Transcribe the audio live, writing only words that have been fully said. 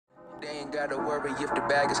They ain't gotta worry if the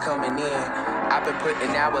bag is coming in. I've been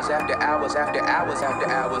putting hours after hours after hours after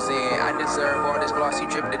hours in. I deserve all this glossy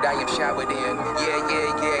drip that I have showered in.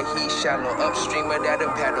 Yeah, he's shallow. Upstream of that a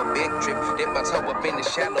paddle. Big drip, dip my toe up in the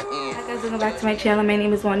shallow end. Hi guys, welcome back to my channel. My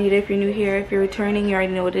name is Juanita. If you're new here, if you're returning, you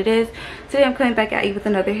already know what it is. Today I'm coming back at you with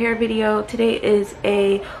another hair video. Today is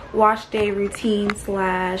a wash day routine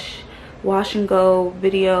slash wash and go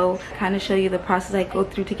video, kind of show you the process I go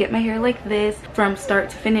through to get my hair like this from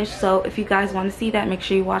start to finish. So if you guys want to see that, make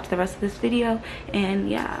sure you watch the rest of this video.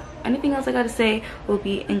 And yeah, anything else I gotta say will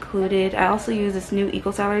be included. I also use this new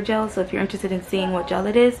eco styler gel, so if you're interested in seeing what gel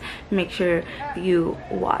it is, make sure you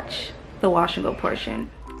watch the wash and go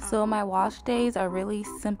portion. So my wash days are really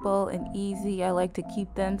simple and easy. I like to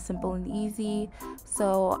keep them simple and easy.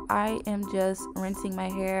 So I am just rinsing my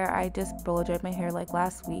hair. I just blow dried my hair like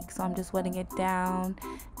last week, so I'm just wetting it down.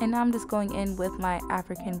 And now I'm just going in with my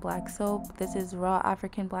African black soap. This is raw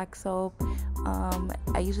African black soap.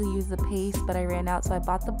 I usually use the paste, but I ran out, so I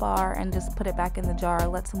bought the bar and just put it back in the jar.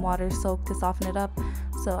 Let some water soak to soften it up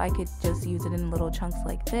so I could just use it in little chunks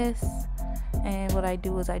like this. And what I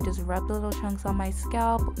do is I just rub the little chunks on my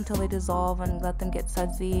scalp until they dissolve and let them get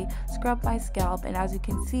sudsy. Scrub my scalp, and as you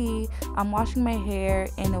can see, I'm washing my hair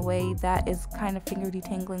in a way that is kind of finger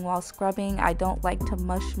detangling while scrubbing. I don't like to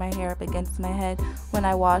mush my hair up against my head when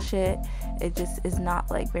I wash it. It just is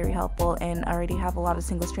not like very helpful, and I already have a lot of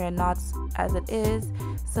single strand knots as it is.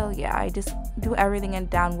 So yeah, I just do everything in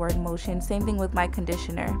downward motion. Same thing with my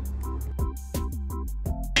conditioner.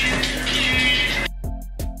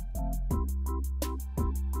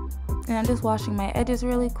 And I'm just washing my edges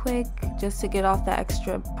really quick just to get off that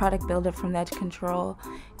extra product buildup from the edge control.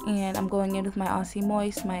 And I'm going in with my Aussie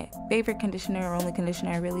Moist, my favorite conditioner, or only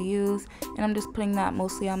conditioner I really use. And I'm just putting that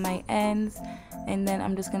mostly on my ends. And then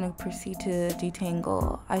I'm just going to proceed to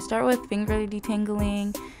detangle. I start with finger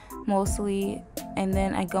detangling mostly, and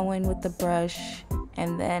then I go in with the brush,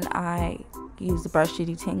 and then I use the brush to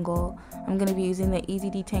detangle. I'm going to be using the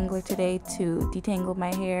Easy Detangler today to detangle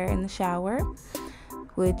my hair in the shower,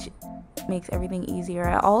 which makes everything easier.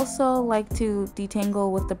 I also like to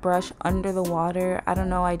detangle with the brush under the water. I don't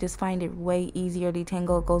know, I just find it way easier to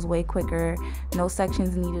detangle. It goes way quicker. No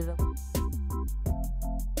sections needed.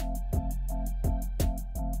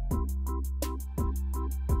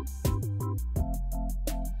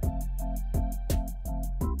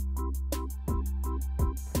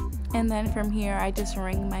 And then from here, I just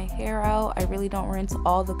wring my hair out. I really don't rinse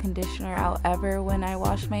all the conditioner out ever when I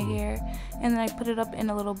wash my hair. And then I put it up in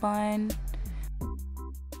a little bun.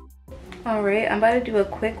 Alright, I'm about to do a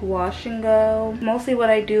quick wash and go. Mostly what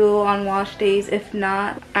I do on wash days. If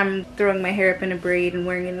not, I'm throwing my hair up in a braid and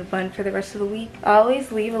wearing it in a bun for the rest of the week. I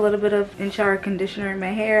always leave a little bit of in-shower conditioner in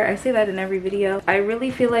my hair. I say that in every video. I really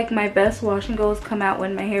feel like my best wash and goes come out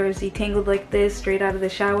when my hair is detangled like this, straight out of the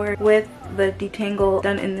shower, with the detangle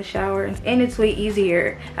done in the shower. And it's way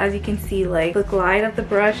easier. As you can see, like, the glide of the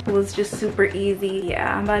brush was just super easy.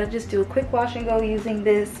 Yeah, I'm about to just do a quick wash and go using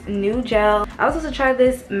this new gel. I was supposed to try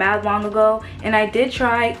this mad long ago, and I did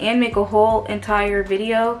try and make a whole entire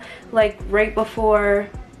video like right before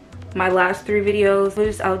my last 3 videos. It was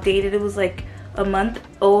just outdated. It was like a month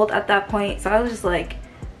old at that point, so I was just like,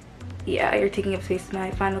 yeah, you're taking up space in my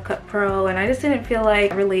Final Cut Pro, and I just didn't feel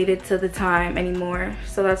like related to the time anymore.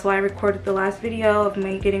 So that's why I recorded the last video of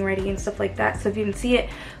me getting ready and stuff like that. So if you didn't see it,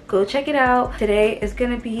 go check it out. Today is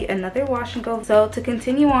gonna be another wash and go. So to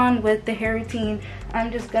continue on with the hair routine,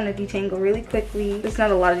 I'm just gonna detangle really quickly. There's not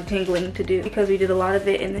a lot of detangling to do because we did a lot of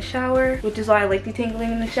it in the shower, which is why I like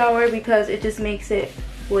detangling in the shower, because it just makes it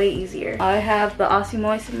way easier. I have the Aussie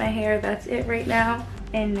Moist in my hair. That's it right now.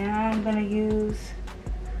 And now I'm gonna use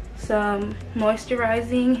some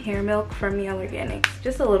moisturizing hair milk from Mielle Organics,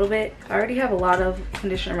 just a little bit. I already have a lot of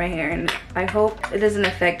conditioner in my hair, and I hope it doesn't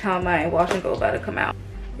affect how my wash and go about to come out.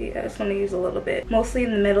 Yeah, I just want to use a little bit, mostly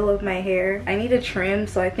in the middle of my hair. I need a trim,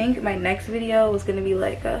 so I think my next video was going to be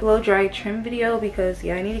like a blow dry trim video, because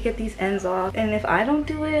yeah, I need to get these ends off. And if I don't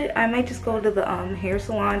do it, I might just go to the hair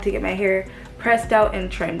salon to get my hair pressed out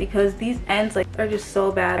and trimmed, because these ends like are just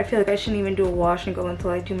so bad. I feel like I shouldn't even do a wash and go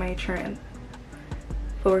until I do my trim,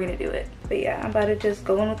 but we're gonna do it. But yeah, I'm about to just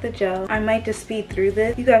go in with the gel. I might just speed through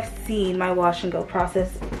this. You guys have seen my wash and go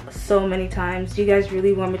process so many times. Do you guys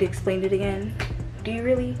really want me to explain it again? Do you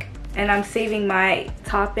really? And I'm saving my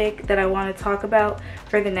topic that I want to talk about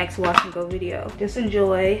for the next wash and go video. Just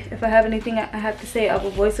enjoy. If I have anything I have to say, I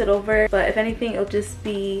will voice it over, but if anything, it'll just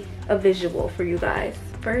be a visual for you guys.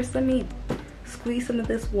 First, let me squeeze some of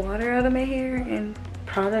this water out of my hair and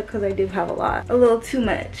product, because I do have a lot, a little too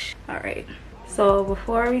much. All right, so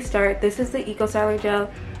before we start, this is the eco styler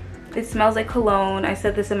gel. It smells like cologne. I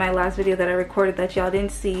said this in my last video that I recorded that y'all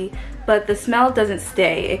didn't see, but the smell doesn't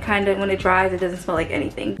stay. It kind of, when it dries, it doesn't smell like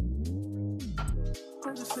anything.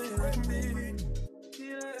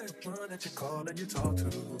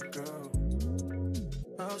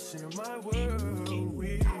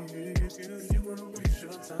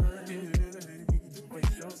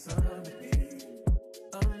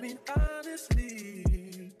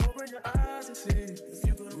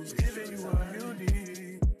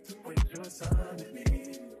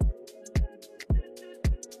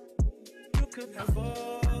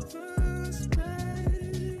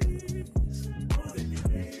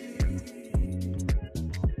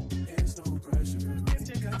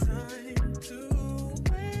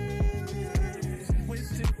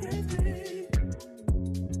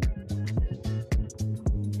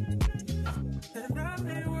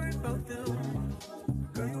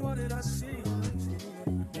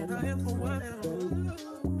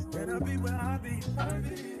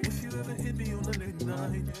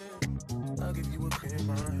 I'll give you a clear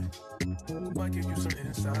mind. Might give you some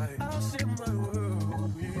insight. I'll share my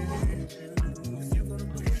world with you. If you're gonna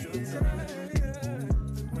waste your time,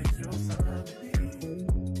 waste your time with me.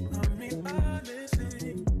 I mean,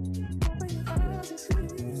 honestly, open your eyes and see.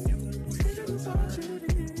 If you're gonna waste your time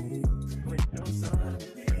with me, waste your time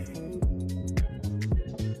with me.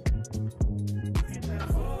 You can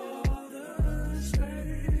have all the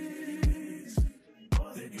space,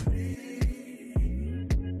 all that you need.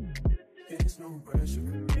 There's no pressure.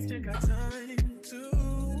 If you got time to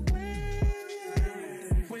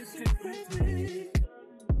waste it with me.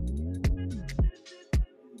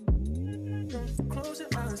 Don't close your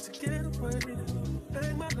eyes to get away.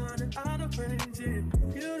 Hang my line and out of range.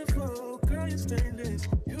 Beautiful girl, you're stainless.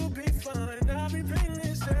 You'll be fine, I'll be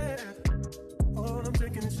painless. Yeah. All I'm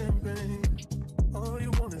drinking is champagne. All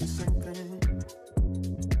you want is the same thing.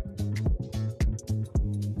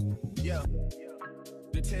 Yeah.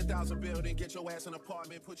 The 10,000 building, get your ass an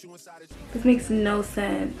apartment, put you inside. This makes no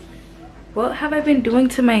sense. What have I been doing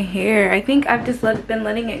to my hair? I think I've just been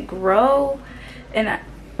letting it grow, and I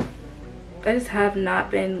just have not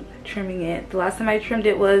been trimming it. The last time I trimmed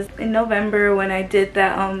it was in November when I did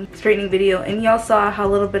that straightening video, and y'all saw how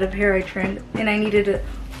little bit of hair I trimmed, and I needed it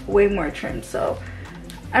way more trimmed. So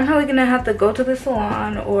I'm probably gonna have to go to the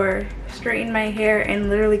salon or straighten my hair and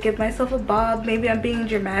literally give myself a bob. Maybe I'm being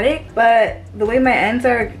dramatic, but the way my ends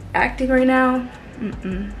are acting right now,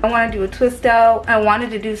 I want to do a twist out. I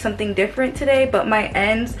wanted to do something different today, but my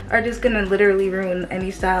ends are just gonna literally ruin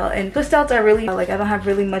any style. And twist outs are really, like, I don't have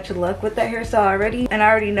really much luck with that hairstyle already, and I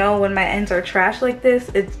already know when my ends are trash like this,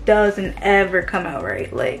 it doesn't ever come out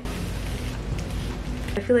right. Like,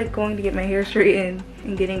 I feel like going to get my hair straightened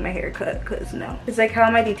and getting my hair cut, because no, it's like, how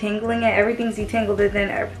am I detangling it? Everything's detangled, and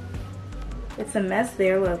then it's a mess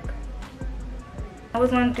there. Look, I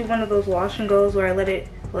was going to do one of those wash and goes where I let it,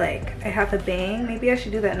 like, I have a bang. Maybe I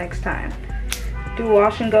should do that next time. Do a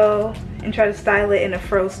wash and go and try to style it in a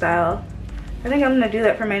fro style. I think I'm gonna do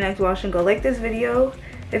that for my next wash and go. Like this video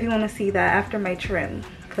if you want to see that after my trim,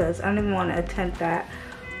 because I don't even want to attempt that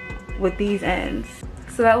with these ends.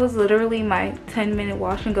 So that was literally my 10-minute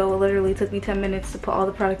wash and go. It literally took me 10 minutes to put all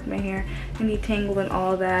the product in my hair and detangle and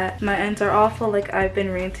all that. My ends are awful, like I've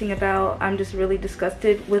been ranting about. I'm just really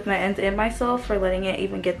disgusted with my ends and myself for letting it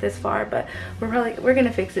even get this far, but we're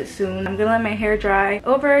gonna fix it soon. I'm gonna let my hair dry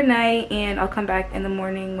overnight, and I'll come back in the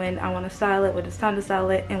morning when I want to style it, when it's time to style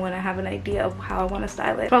it, and when I have an idea of how I want to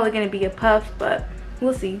style it. It's probably gonna be a puff, but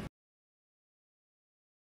we'll see.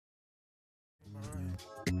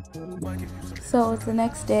 So it's the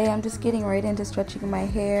next day. I'm just getting right into stretching my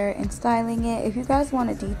hair and styling it. If you guys want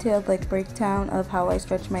a detailed like breakdown of how I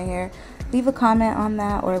stretch my hair, leave a comment on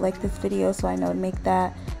that, or like this video so I know to make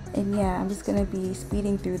that. And yeah, I'm just gonna be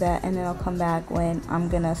speeding through that, and then I'll come back when I'm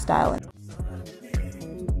gonna style it.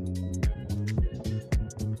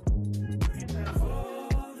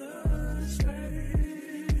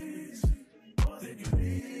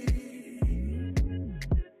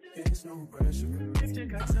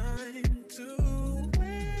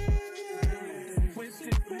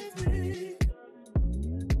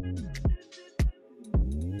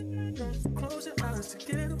 Close your eyes to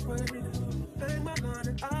get away. Hang my line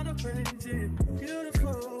and out of range.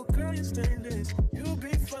 Beautiful girl, you're stainless. You'll be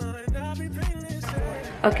fine, I'll be painless.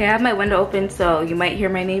 Okay, I have my window open, so you might hear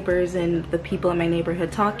my neighbors and the people in my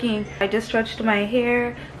neighborhood talking. I just stretched my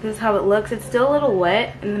hair. This is how it looks. It's still a little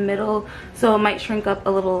wet in the middle, so it might shrink up a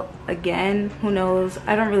little again. Who knows?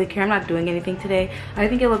 I don't really care. I'm not doing anything today. I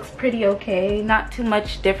think it looks pretty okay. Not too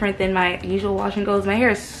much different than my usual wash and goes. My hair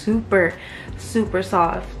is super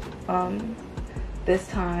soft. this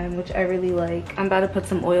time, which I really like. I'm about to put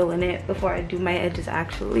some oil in it before I do my edges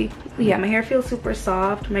actually. Yeah, my hair feels super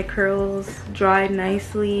soft. My curls dried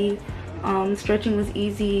nicely. Stretching was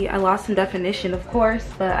easy. I lost some definition, of course,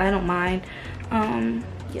 but I don't mind.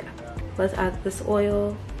 Yeah, let's add this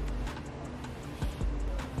oil.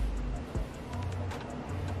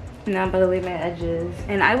 Now I'm about to lay my edges.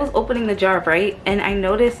 And I was opening the jar, right? And I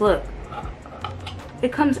noticed, look,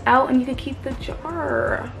 it comes out and you can keep the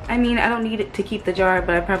jar. I mean, I don't need it to keep the jar,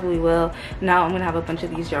 but I probably will. Now I'm gonna have a bunch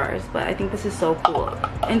of these jars, but I think this is so cool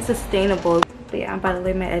and sustainable. But yeah, I'm about to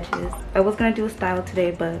lay my edges. I was gonna do a style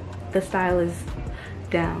today, but the style is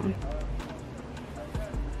down.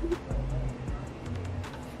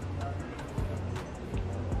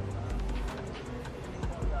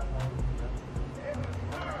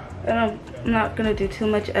 And I'm not gonna do too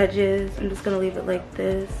much edges. I'm just gonna leave it like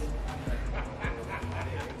this.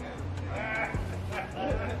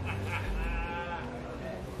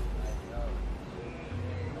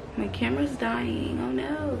 My camera's dying, oh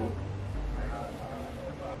no.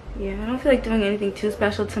 Yeah, I don't feel like doing anything too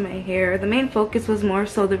special to my hair. The main focus was more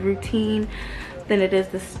so the routine than it is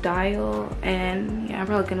the style. And yeah, I'm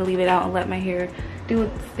probably gonna leave it out and let my hair do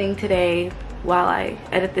its thing today while I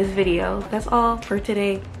edit this video. That's all for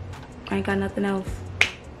today. I ain't got nothing else.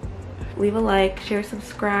 Leave a like, share,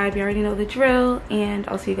 subscribe. You already know the drill, and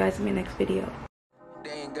I'll see you guys in my next video.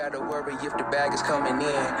 They ain't gotta worry if the bag is coming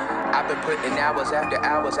in. I've been putting hours after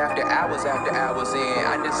hours after hours after hours in.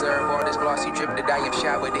 I deserve all this glossy drip that I am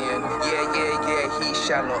showered in. Yeah, he's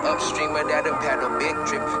shallow upstream, but that'll paddle big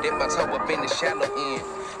drip. Dip my toe up in the shallow end.